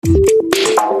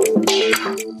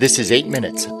This is 8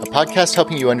 Minutes, a podcast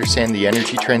helping you understand the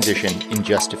energy transition in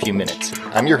just a few minutes.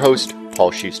 I'm your host,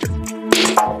 Paul Schuster.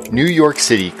 New York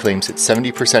City claims that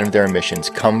 70% of their emissions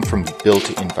come from the built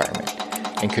environment,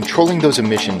 and controlling those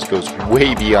emissions goes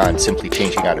way beyond simply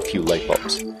changing out a few light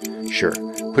bulbs. Sure,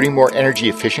 putting more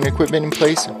energy-efficient equipment in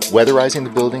place, weatherizing the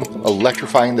building,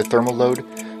 electrifying the thermal load,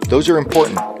 those are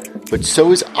important, but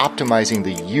so is optimizing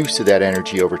the use of that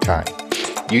energy over time,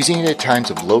 using it at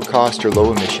times of low cost or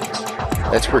low emissions.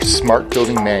 That's where smart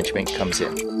building management comes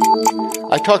in.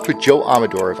 I talked with Joe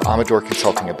Aamidor of Aamidor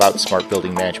Consulting about smart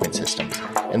building management systems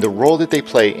and the role that they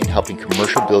play in helping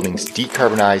commercial buildings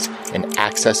decarbonize and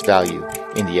access value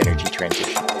in the energy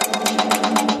transition.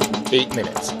 8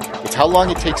 minutes. It's how long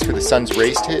it takes for the sun's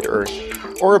rays to hit Earth,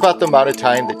 or about the amount of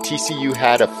time that TCU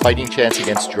had a fighting chance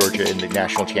against Georgia in the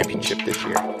national championship this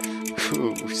year.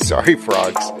 Ooh, sorry,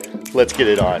 frogs. Let's get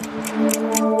it on.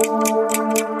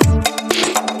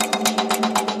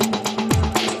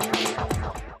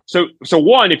 So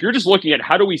one, if you're just looking at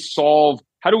how do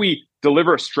we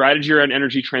deliver a strategy around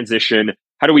energy transition,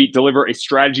 how do we deliver a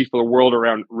strategy for the world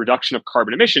around reduction of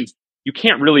carbon emissions, you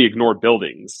can't really ignore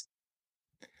buildings.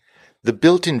 The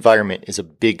built environment is a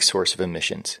big source of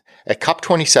emissions. At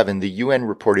COP27, the UN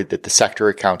reported that the sector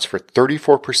accounts for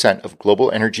 34% of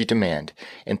global energy demand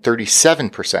and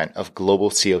 37% of global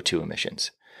CO2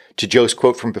 emissions. To Joe's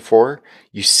quote from before,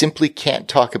 you simply can't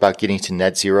talk about getting to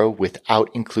net zero without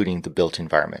including the built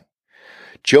environment.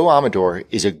 Joe Aamidor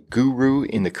is a guru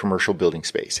in the commercial building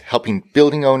space, helping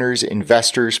building owners,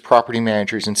 investors, property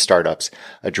managers, and startups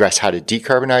address how to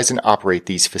decarbonize and operate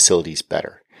these facilities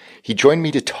better. He joined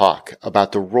me to talk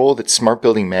about the role that smart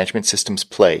building management systems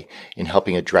play in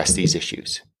helping address these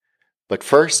issues. But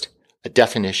first, a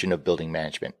definition of building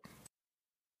management.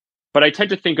 But I tend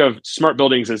to think of smart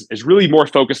buildings as really more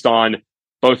focused on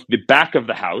both the back of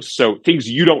the house, so things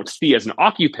you don't see as an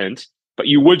occupant, but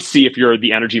you would see if you're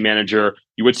the energy manager,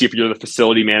 you would see if you're the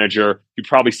facility manager, you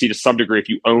probably see to some degree if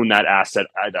you own that asset,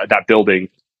 that building.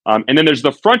 And then there's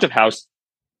the front of house,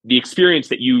 the experience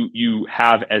that you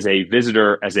have as a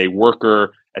visitor, as a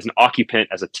worker, as an occupant,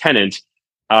 as a tenant.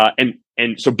 And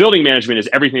so building management is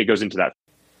everything that goes into that.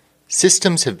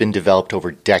 Systems have been developed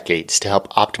over decades to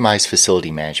help optimize facility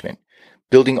management.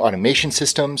 Building automation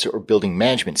systems or building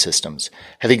management systems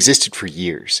have existed for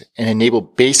years and enable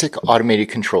basic automated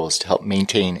controls to help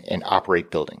maintain and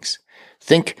operate buildings.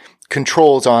 Think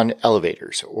controls on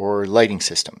elevators or lighting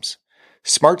systems.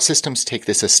 Smart systems take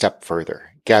this a step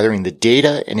further, gathering the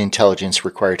data and intelligence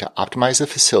required to optimize the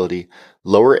facility,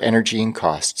 lower energy and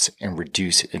costs, and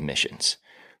reduce emissions.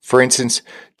 For instance,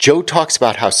 Joe talks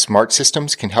about how smart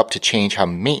systems can help to change how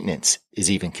maintenance is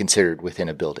even considered within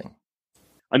a building.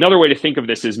 Another way to think of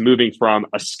this is moving from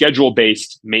a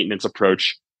schedule-based maintenance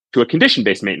approach to a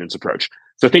condition-based maintenance approach.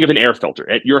 So think of an air filter.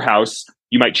 At your house,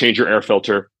 you might change your air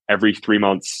filter every 3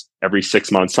 months, every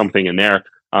 6 months, something in there.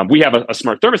 We have a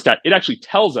smart thermostat. It actually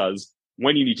tells us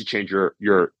when you need to change your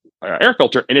air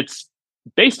filter, and it's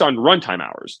based on runtime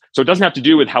hours. So it doesn't have to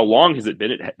do with how long has it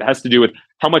been. It has to do with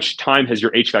how much time has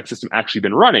your HVAC system actually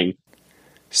been running.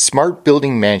 Smart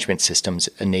building management systems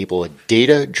enable a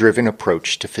data-driven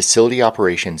approach to facility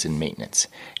operations and maintenance,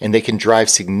 and they can drive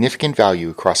significant value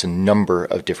across a number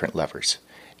of different levers.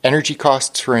 Energy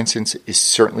costs, for instance, is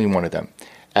certainly one of them,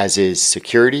 as is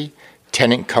security,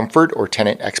 tenant comfort or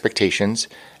tenant expectations,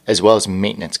 as well as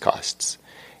maintenance costs.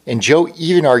 And Joe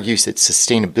even argues that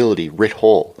sustainability, writ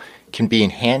whole, can be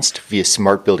enhanced via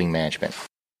smart building management.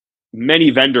 Many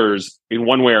vendors, in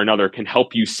one way or another, can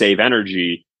help you save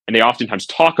energy, and they oftentimes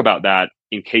talk about that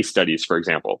in case studies, for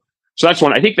example. So that's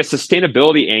one. I think the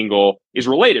sustainability angle is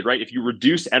related, right? If you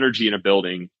reduce energy in a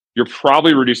building, you're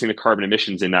probably reducing the carbon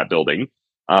emissions in that building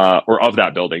or of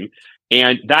that building.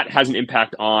 And that has an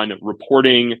impact on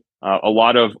reporting. A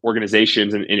lot of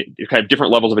organizations and kind of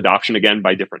different levels of adoption, again,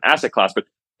 by different asset class, but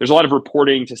there's a lot of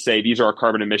reporting to say these are our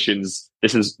carbon emissions.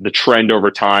 This is the trend over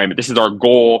time. This is our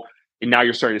goal. And now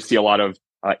you're starting to see a lot of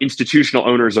institutional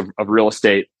owners of real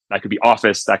estate. That could be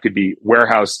office, that could be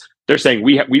warehouse. They're saying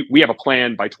we have a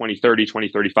plan by 2030,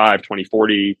 2035,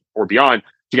 2040 or beyond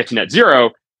to get to net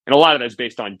zero. And a lot of that is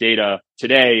based on data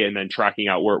today and then tracking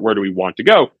out where do we want to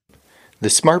go. The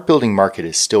smart building market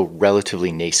is still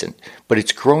relatively nascent, but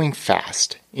it's growing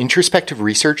fast. Introspective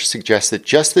research suggests that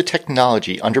just the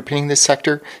technology underpinning this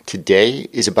sector today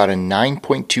is about a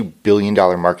 $9.2 billion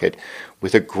market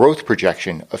with a growth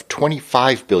projection of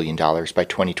 $25 billion by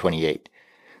 2028.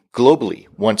 Globally,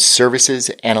 once services,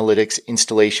 analytics,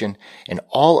 installation, and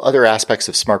all other aspects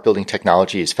of smart building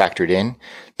technology is factored in,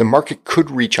 the market could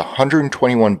reach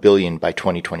 $121 billion by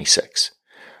 2026.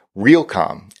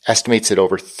 Realcomm estimates that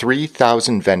over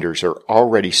 3,000 vendors are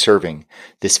already serving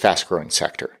this fast-growing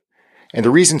sector. And the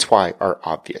reasons why are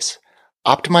obvious.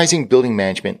 Optimizing building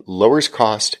management lowers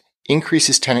cost,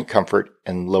 increases tenant comfort,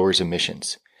 and lowers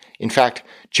emissions. In fact,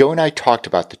 Joe and I talked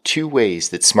about the two ways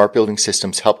that smart building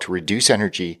systems help to reduce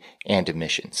energy and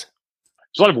emissions.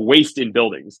 There's a lot of waste in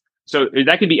buildings. So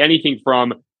that can be anything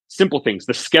from simple things.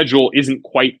 The schedule isn't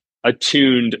quite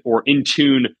attuned or in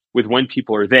tune with when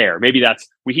people are there. Maybe that's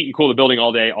we heat and cool the building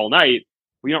all day, all night.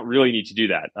 We don't really need to do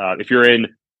that. If you're in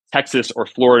Texas or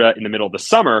Florida in the middle of the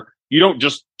summer, you don't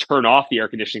just turn off the air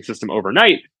conditioning system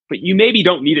overnight, but you maybe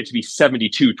don't need it to be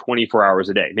 72 24 hours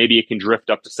a day. Maybe it can drift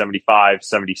up to 75,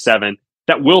 77.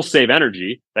 That will save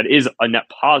energy. That is a net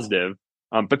positive,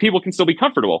 but people can still be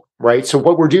comfortable. Right. So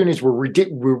what we're doing is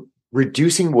we're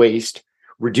reducing waste,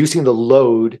 reducing the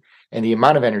load and the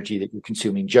amount of energy that you're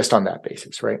consuming just on that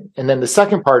basis, right? And then the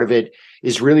second part of it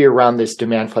is really around this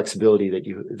demand flexibility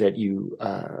that you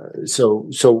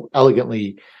so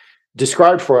elegantly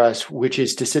described for us, which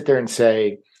is to sit there and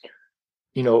say,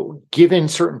 given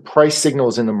certain price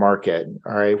signals in the market,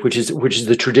 all right, which is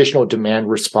the traditional demand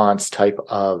response type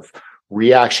of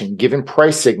reaction, given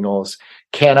price signals,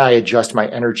 can I adjust my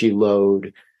energy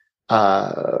load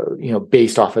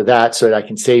based off of that so that I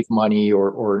can save money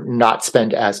or not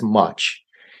spend as much,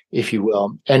 if you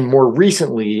will. And more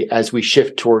recently, as we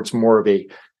shift towards more of a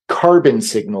carbon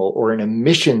signal or an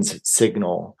emissions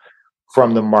signal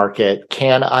from the market,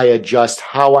 can I adjust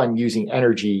how I'm using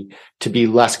energy to be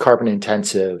less carbon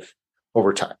intensive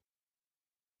over time?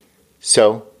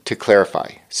 So, to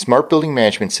clarify, smart building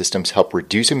management systems help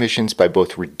reduce emissions by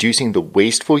both reducing the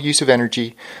wasteful use of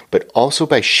energy, but also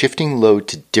by shifting load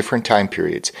to different time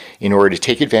periods in order to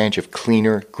take advantage of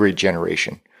cleaner grid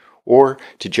generation, or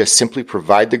to just simply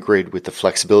provide the grid with the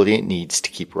flexibility it needs to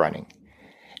keep running.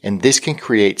 And this can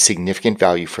create significant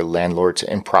value for landlords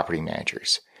and property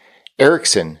managers.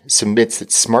 Ericsson submits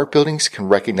that smart buildings can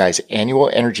recognize annual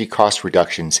energy cost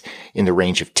reductions in the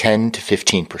range of 10 to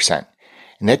 15%.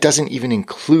 And that doesn't even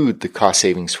include the cost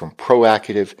savings from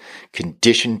proactive,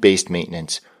 condition-based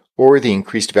maintenance or the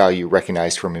increased value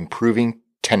recognized from improving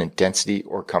tenant density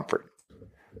or comfort.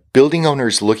 Building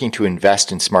owners looking to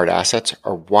invest in smart assets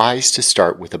are wise to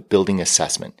start with a building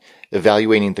assessment,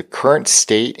 evaluating the current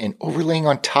state and overlaying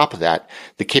on top of that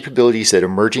the capabilities that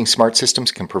emerging smart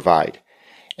systems can provide.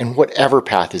 And whatever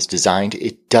path is designed,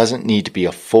 it doesn't need to be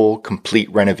a full,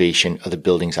 complete renovation of the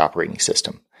building's operating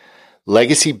system.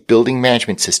 Legacy building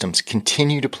management systems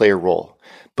continue to play a role,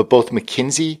 but both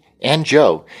McKinsey and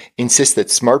Joe insist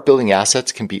that smart building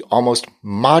assets can be almost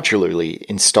modularly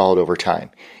installed over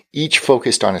time, each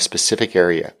focused on a specific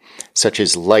area, such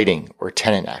as lighting or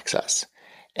tenant access.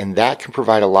 And that can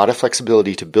provide a lot of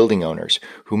flexibility to building owners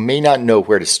who may not know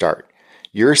where to start.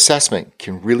 Your assessment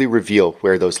can really reveal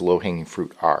where those low-hanging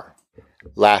fruit are.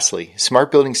 Lastly, smart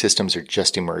building systems are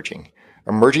just emerging.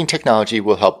 Emerging technology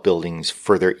will help buildings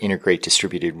further integrate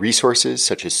distributed resources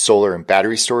such as solar and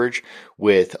battery storage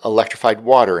with electrified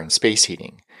water and space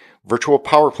heating. Virtual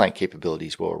power plant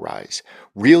capabilities will arise.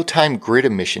 Real-time grid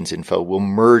emissions info will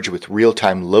merge with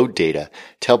real-time load data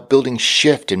to help buildings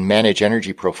shift and manage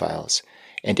energy profiles.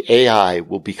 And AI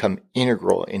will become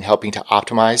integral in helping to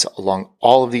optimize along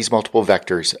all of these multiple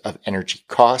vectors of energy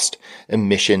cost,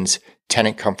 emissions,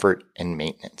 tenant comfort, and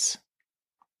maintenance.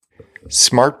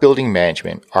 Smart building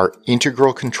management are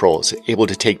integral controls able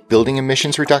to take building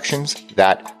emissions reductions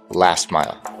that last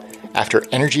mile, after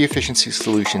energy efficiency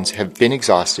solutions have been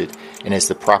exhausted and as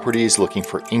the property is looking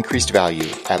for increased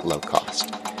value at low cost.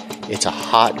 It's a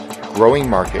hot, growing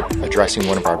market addressing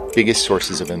one of our biggest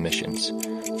sources of emissions.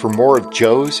 For more of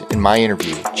Joe's and my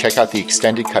interview, check out the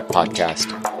Extended Cut podcast.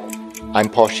 I'm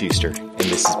Paul Schuster, and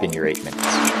this has been your 8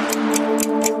 Minutes.